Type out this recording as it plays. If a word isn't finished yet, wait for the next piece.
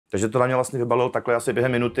Takže to na mě vlastně vybalilo takhle asi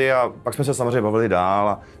během minuty a pak jsme se samozřejmě bavili dál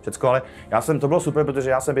a všecko, ale to bylo super, protože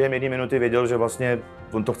já jsem během 1 minuty věděl, že vlastně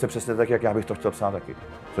on to chce přesně tak, jak já bych to chtěl psát taky.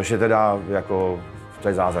 Což je teda jako, to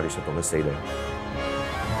je zázrak, když se tohle sejde.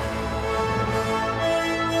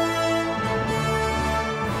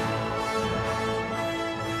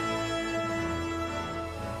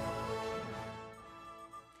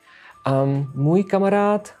 Můj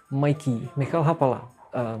kamarád Mikey, Michal Hapala,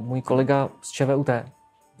 můj kolega z ČVUT,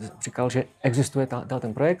 říkal, že existuje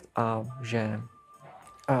ten projekt a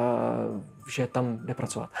že tam jde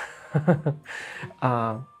pracovat.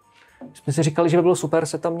 A jsme si říkali, že by bylo super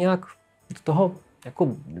se tam nějak do toho jako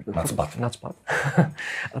nacpat.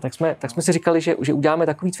 A tak jsme si říkali, že uděláme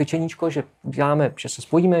takový cvičeníčko, že se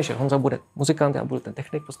spojíme, že Honza bude muzikant, já budu ten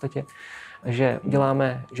technik v podstatě, že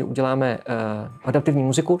uděláme adaptivní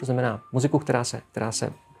muziku, to znamená muziku, která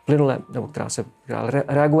se plynule, nebo která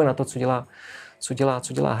reaguje na to, co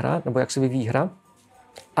dělá hra, nebo jak se vyvíjí hra.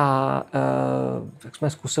 A tak jsme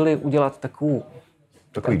zkusili udělat takový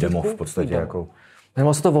demo v podstatě. Jako...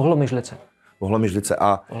 Jmenovalo se to Vohlomyžlice.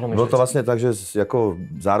 A bylo to vlastně tak, že jako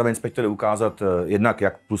zároveň jsme chtěli ukázat jednak,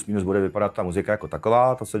 jak plus minus bude vypadat ta muzika jako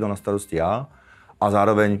taková, to se dělal na starosti já, a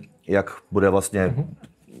zároveň, jak bude vlastně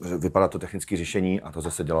vypadat to technické řešení a to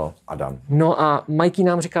zase dělal Adam. No a Mikey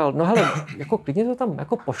nám říkal, no hele, jako klidně to tam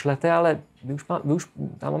jako pošlete, ale vy už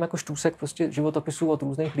tam mám jako štůsek prostě životopisů od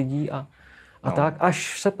různých lidí a tak,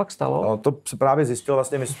 až se pak stalo. No, to se právě zjistilo,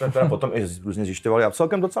 vlastně my jsme teda potom i různě zjišťovali a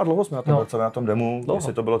celkem docela dlouho jsme na tom pracovali na tom demu,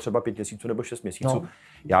 jestli to bylo třeba 5 měsíců nebo 6 měsíců. No.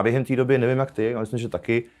 Já během té doby, nevím jak ty, ale myslím, že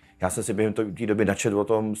taky, já jsem si během té doby načetl o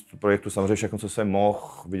tom projektu samozřejmě všechno, co jsem mohl,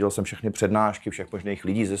 viděl jsem všechny přednášky, všech možných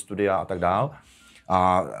lidí ze studia a tak dál.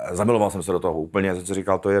 A zamiloval jsem se do toho úplně, jsem si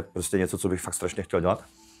říkal, to je prostě něco, co bych fakt strašně chtěl dělat.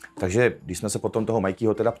 Takže když jsme se potom toho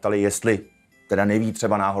Mikeyho teda ptali, jestli teda neví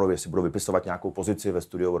třeba náhodou, jestli budou vypisovat nějakou pozici ve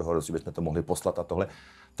studiu Rozhovor, jestli bychom to mohli poslat a tohle,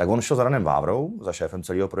 tak on šel za Danem Vávrou, za šéfem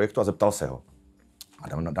celého projektu a zeptal se ho.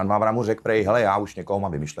 A Dan Vávra mu řekl, prej, hele, já už někoho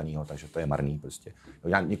mám vymyšlenýho, takže to je marný prostě.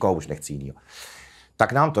 Já nikoho už nechci jinýho.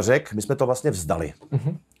 Tak nám to řekl, my jsme to vlastně vzdali.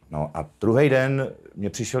 No a druhý den mě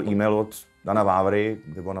přišel e-mail od Dana Vávry,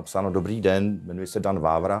 kde bylo napsáno dobrý den, jmenuji se Dan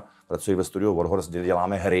Vávra, pracuji ve studiu Rozhovor, kde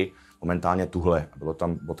děláme hry, momentálně tuhle. A bylo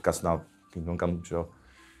tam odkaz na Kingdom Come,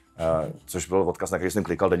 což byl odkaz, na který jsem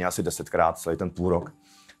klikal denně asi 10krát celý ten půl rok.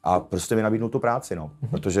 A prostě mi nabídnul tu práci,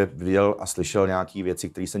 protože viděl a slyšel nějaké věci,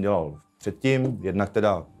 které jsem dělal předtím. Jednak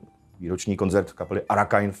teda výroční koncert kapely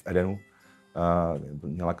Arakain v Edenu.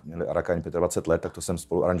 Měli Arakain 25 let, tak to jsem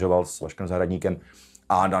spolu aranžoval s Vaškem Zahradníkem.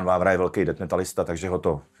 A Dan Vávra je velký death metalista, takže ho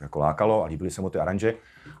to jako lákalo a líbily se mu ty aranže.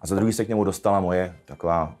 A za druhý se k němu dostala moje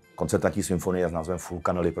taková koncertní symfonie s názvem Full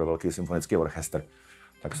Canely pro velký symfonický orchestr.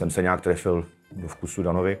 Tak jsem se nějak trefil do vkusu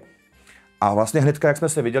Danovi. A vlastně hnedka, jak jsme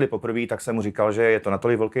se viděli poprvé, tak jsem mu říkal, že je to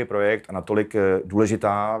natolik velký projekt a natolik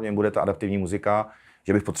důležitá, v něm bude ta adaptivní muzika,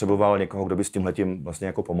 že bych potřeboval někoho, kdo by s tímhletím vlastně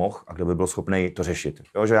jako pomohl a kdo by byl schopný to řešit.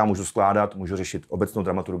 Jo, že já můžu skládat, můžu řešit obecnou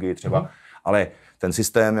dramaturgii třeba, ale ten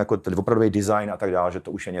systém, jako ten opravdový design a tak dále, že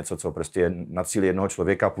to už je něco, co prostě je na cíli jednoho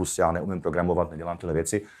člověka, plus já neumím programovat, nedělám tyhle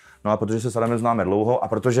věci. No a protože se s Adamem známe dlouho a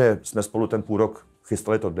protože jsme spolu ten půl rok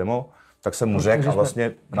chystali to demo, tak jsem mu řekl a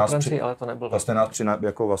vlastně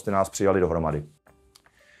nás přijali dohromady.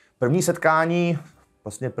 První setkání,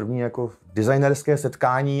 vlastně první jako designerské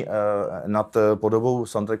setkání nad podobou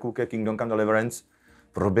soundtracku ke Kingdom Come Deliverance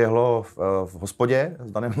proběhlo v hospodě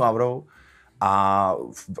s Danem Vávrou a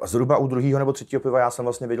zhruba u 2. nebo 3. piva já jsem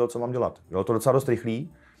vlastně věděl, co mám dělat. Bylo to docela dost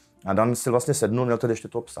rychlý a Dan si vlastně sednul, měl tedy ještě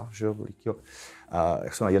toho psa, že jo, velikýho.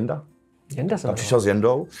 Jak se jmenuje Jenda? A přišel s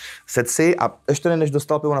Jendou, sedl si a ještě než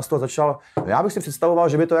dostal pivo na stůl, začal, já bych si představoval,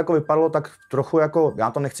 že by to jako vypadalo tak trochu jako,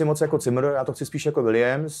 já to nechci moc jako Zimmer, já to chci spíš jako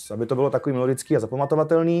Williams, aby to bylo takový melodický a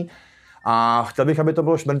zapamatovatelný a chtěl bych, aby to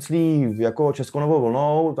bylo šmrnclý jako Českou novou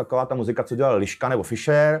vlnou, taková ta muzika, co dělal Liška nebo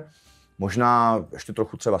Fischer, možná ještě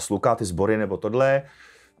trochu třeba Sluka, ty sbory nebo tohle,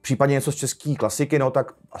 případně něco z české klasiky, no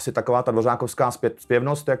tak asi taková ta dvořákovská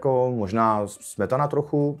zpěvnost, jako možná Smetana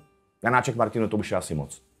trochu, Janáček Martinu, to už je asi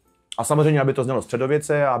moc. A samozřejmě, aby to znělo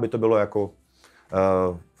středověce a aby to bylo jako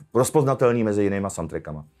rozpoznatelný mezi jinýma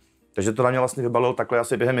soundtrackama. Takže to na mě vlastně vybalilo takhle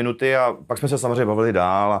asi během minuty a pak jsme se samozřejmě bavili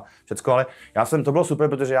dál a všecko, ale to bylo super,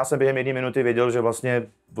 protože já jsem během 1 minuty věděl, že vlastně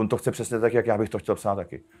on to chce přesně tak, jak já bych to chtěl psát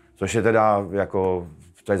taky. Což je teda jako,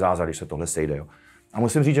 to je zázrak, když se tohle sejde, jo. A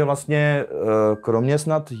musím říct, že vlastně kromě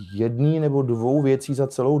snad 1 nebo 2 věcí za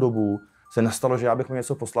celou dobu se nestalo, že já bych mu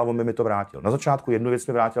něco poslal, on by mi to vrátil. Na začátku 1 věc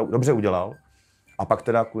mi vrátil, dobře udělal, a pak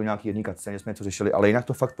teda kvůli nějaký jedný cutscéně jsme něco řešili, ale jinak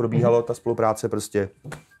to fakt probíhalo, ta spolupráce prostě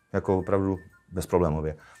jako opravdu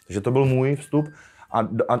bezproblémově. Takže to byl můj vstup A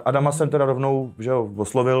Adama jsem teda rovnou, že ho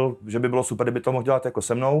oslovil, že by bylo super, kdyby to mohl dělat jako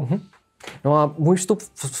se mnou. No a můj vstup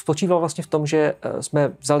spočíval vlastně v tom, že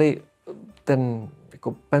jsme vzali ten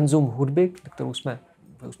jako penzum hudby, kterou jsme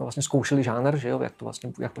vlastně zkoušeli žánr, že jo,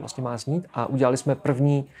 jak to vlastně má znít, a udělali jsme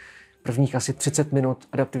prvních asi 30 minut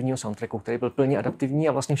adaptivního soundtracku, který byl plně adaptivní,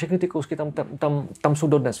 a vlastně všechny ty kousky tam jsou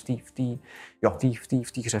dodnes v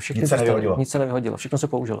té hře. Nic se nevyhodilo, všechno se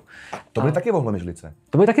použilo. A to byly taky vohlomyžlice?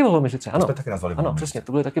 To byly taky vohlomyžlice, ano. To jsme taky nazvali ano, přesně,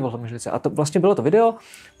 to byly taky vohlomyžlice. A to vlastně bylo to video,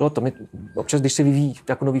 občas, když se vyvíjí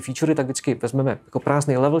jako nový featurey, tak vždycky vezmeme jako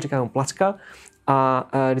prázdný level, říkáme placka, a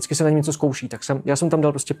vždycky se na něm něco zkouší. Tak já jsem tam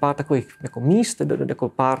dal prostě pár takových jako míst, jako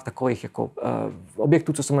pár takových jako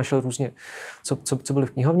objektů, co jsem našel různě, co byly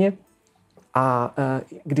v knihovně. A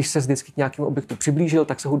když se vždycky k nějakému objektu přiblížil,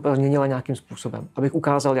 tak se hudba změnila nějakým způsobem, abych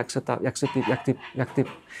ukázal, jak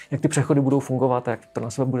ty přechody budou fungovat a jak to na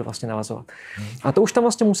sebe bude vlastně navazovat. A to už tam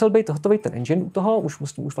vlastně musel být hotový ten engine u toho, už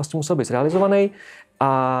vlastně musel být zrealizovaný,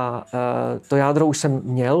 a to jádro už jsem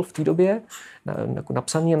měl v té době jako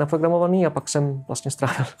napsaný a naprogramovaný, a pak jsem vlastně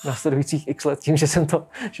strávil následujících x let tím, že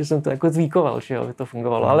jsem to jako tweakoval, že jo, aby to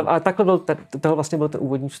fungovalo. Ale takhle tohle vlastně byl ten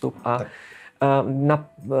úvodní vstup. Na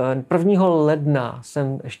 1. ledna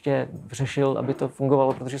jsem ještě řešil, aby to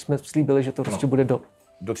fungovalo, protože jsme slíbili, že to prostě bude do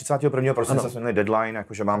 31. prosince jsme měli deadline,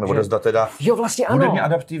 jakože máme odevzdat teda hudebně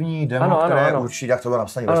adaptivní demo, které určitě, jak to bylo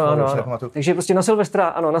napsané ve skladě, už si nepamatuju. Takže prostě na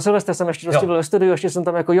Silvestra jsem ještě byl ve studiu, ještě jsem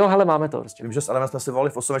tam jako hele, máme to. Prostě. Vím, že s Adamem jsme si volali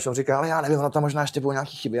v 8, on říká, ale já nevím, ono tam možná ještě budou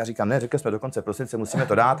nějaký chyby. Já říkám, ne, řekli jsme do konce prosince, musíme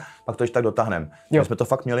to dát, pak to ještě tak dotáhneme. My jsme to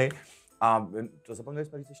fakt měli, a to zapomněli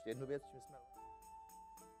jsme říct ještě jednu věc, že jsme